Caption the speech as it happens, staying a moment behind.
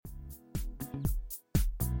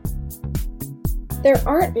There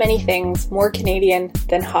aren't many things more Canadian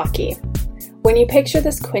than hockey. When you picture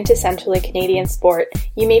this quintessentially Canadian sport,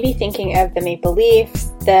 you may be thinking of the Maple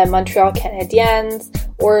Leafs, the Montreal Canadiens,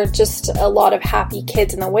 or just a lot of happy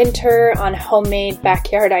kids in the winter on homemade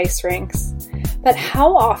backyard ice rinks. But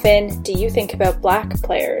how often do you think about Black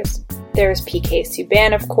players? There's PK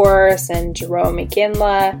Subban, of course, and Jerome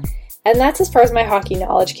McGinley, and that's as far as my hockey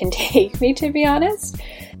knowledge can take me, to be honest.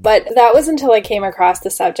 But that was until I came across the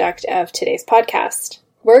subject of today's podcast.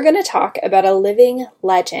 We're going to talk about a living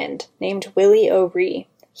legend named Willie O'Ree.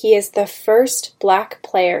 He is the first Black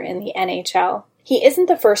player in the NHL. He isn't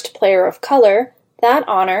the first player of color. That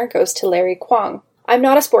honor goes to Larry Kwong. I'm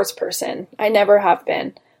not a sports person. I never have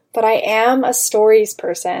been. But I am a stories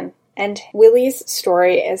person, and Willie's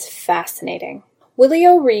story is fascinating. Willie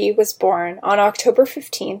O'Ree was born on October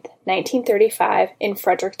 15th, 1935 in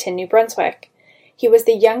Fredericton, New Brunswick. He was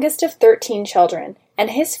the youngest of 13 children,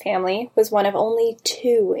 and his family was one of only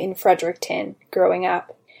 2 in Fredericton growing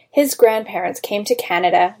up. His grandparents came to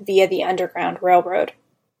Canada via the Underground Railroad.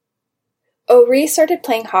 O'Ree started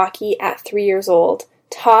playing hockey at 3 years old,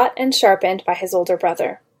 taught and sharpened by his older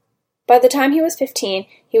brother. By the time he was 15,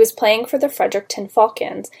 he was playing for the Fredericton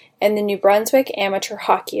Falcons and the New Brunswick Amateur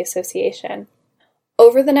Hockey Association.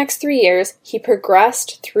 Over the next 3 years, he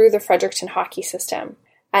progressed through the Fredericton hockey system.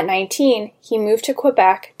 At 19, he moved to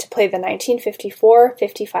Quebec to play the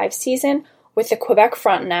 1954-55 season with the Quebec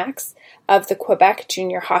Frontenacs of the Quebec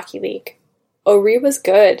Junior Hockey League. O'Ree was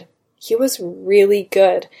good. He was really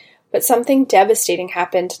good, but something devastating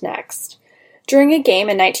happened next. During a game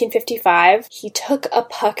in 1955, he took a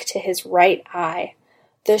puck to his right eye.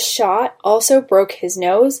 The shot also broke his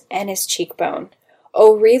nose and his cheekbone.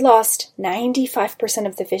 O'Ree lost 95%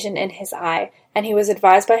 of the vision in his eye, and he was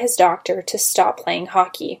advised by his doctor to stop playing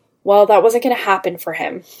hockey. Well, that wasn't going to happen for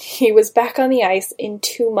him. He was back on the ice in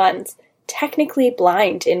 2 months, technically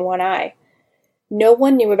blind in one eye. No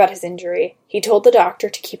one knew about his injury. He told the doctor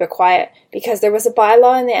to keep it quiet because there was a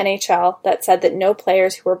bylaw in the NHL that said that no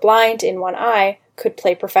players who were blind in one eye could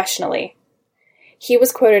play professionally. He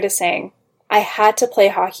was quoted as saying, "I had to play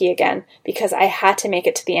hockey again because I had to make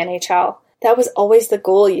it to the NHL. That was always the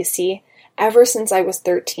goal, you see, ever since I was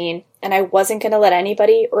 13, and I wasn't going to let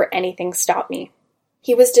anybody or anything stop me."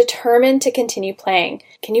 He was determined to continue playing.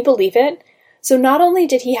 Can you believe it? So not only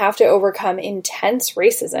did he have to overcome intense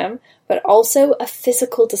racism, but also a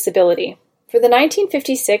physical disability. For the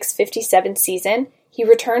 1956-57 season, he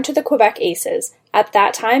returned to the Quebec Aces, at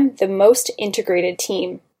that time the most integrated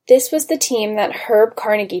team. This was the team that Herb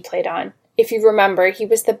Carnegie played on. If you remember, he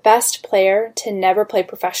was the best player to never play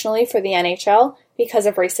professionally for the NHL because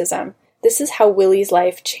of racism. This is how Willie's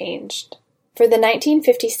life changed. For the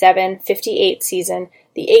 1957-58 season,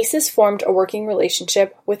 the Aces formed a working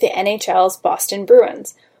relationship with the NHL's Boston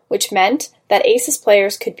Bruins, which meant that Aces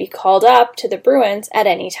players could be called up to the Bruins at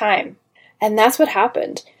any time. And that's what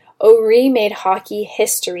happened. O'Ree made hockey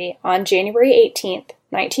history on January 18th,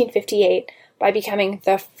 1958, by becoming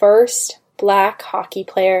the first Black hockey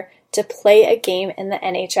player to play a game in the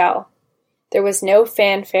NHL. There was no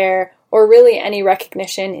fanfare or really any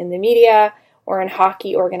recognition in the media or in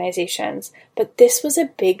hockey organizations, but this was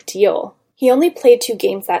a big deal. He only played 2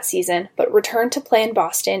 games that season, but returned to play in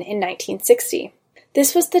Boston in 1960.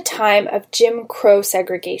 This was the time of Jim Crow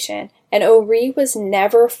segregation, and O'Ree was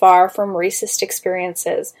never far from racist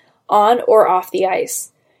experiences, on or off the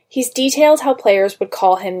ice. He's detailed how players would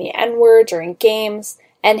call him the N-word during games,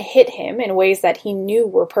 and hit him in ways that he knew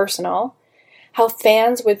were personal, how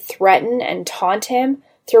fans would threaten and taunt him,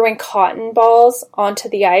 throwing cotton balls onto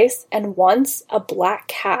the ice, and once a black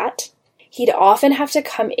cat. He'd often have to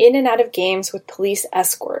come in and out of games with police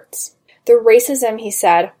escorts. The racism, he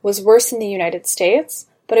said, was worse in the United States,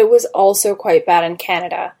 but it was also quite bad in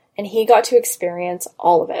Canada, and he got to experience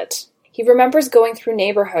all of it. He remembers going through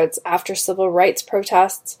neighborhoods after civil rights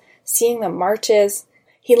protests, seeing the marches.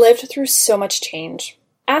 He lived through so much change.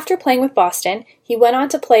 After playing with Boston, he went on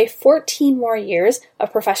to play 14 more years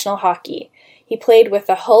of professional hockey. He played with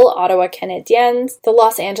the Hull Ottawa Canadiens, the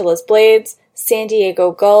Los Angeles Blades, San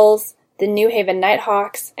Diego Gulls, the New Haven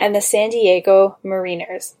Nighthawks, and the San Diego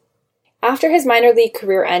Mariners. After his minor league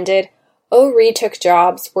career ended, O'Ree took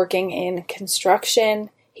jobs working in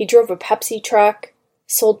construction. He drove a Pepsi truck,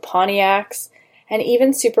 sold Pontiacs, and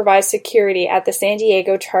even supervised security at the San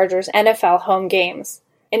Diego Chargers NFL home games.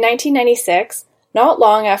 In 1996, not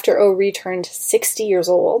long after O'Ree turned 60 years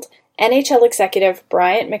old, NHL executive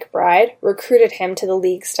Bryant McBride recruited him to the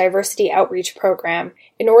league's diversity outreach program.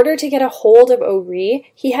 In order to get a hold of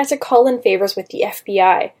O'Ree, he had to call in favors with the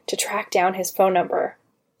FBI to track down his phone number.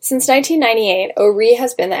 Since 1998, O'Ree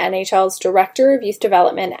has been the NHL's Director of Youth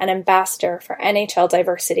Development and Ambassador for NHL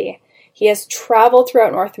Diversity. He has traveled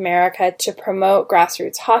throughout North America to promote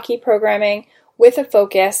grassroots hockey programming with a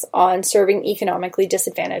focus on serving economically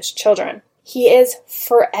disadvantaged children. He is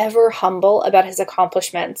forever humble about his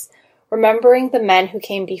accomplishments, remembering the men who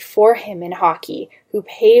came before him in hockey, who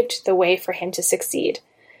paved the way for him to succeed.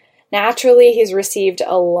 Naturally, he's received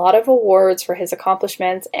a lot of awards for his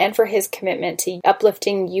accomplishments and for his commitment to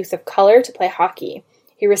uplifting youth of color to play hockey.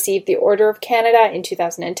 He received the Order of Canada in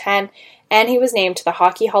 2010, and he was named to the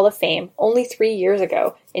Hockey Hall of Fame only 3 years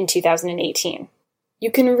ago in 2018. You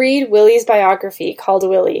can read Willie's biography called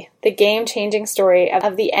Willie, the game-changing story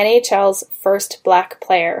of the NHL's first black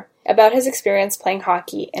player, about his experience playing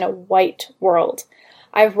hockey in a white world.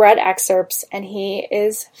 I've read excerpts, and he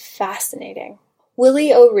is fascinating.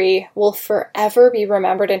 Willie O'Ree will forever be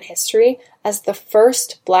remembered in history as the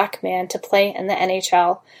first black man to play in the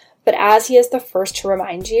NHL, but as he is the first to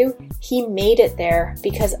remind you, he made it there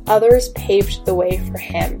because others paved the way for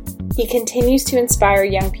him. He continues to inspire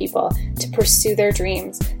young people to pursue their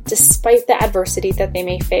dreams despite the adversity that they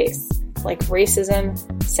may face, like racism,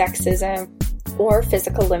 sexism, or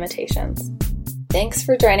physical limitations. Thanks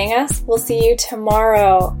for joining us. We'll see you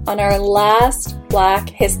tomorrow on our last Black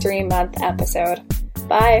History Month episode.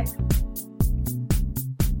 Bye!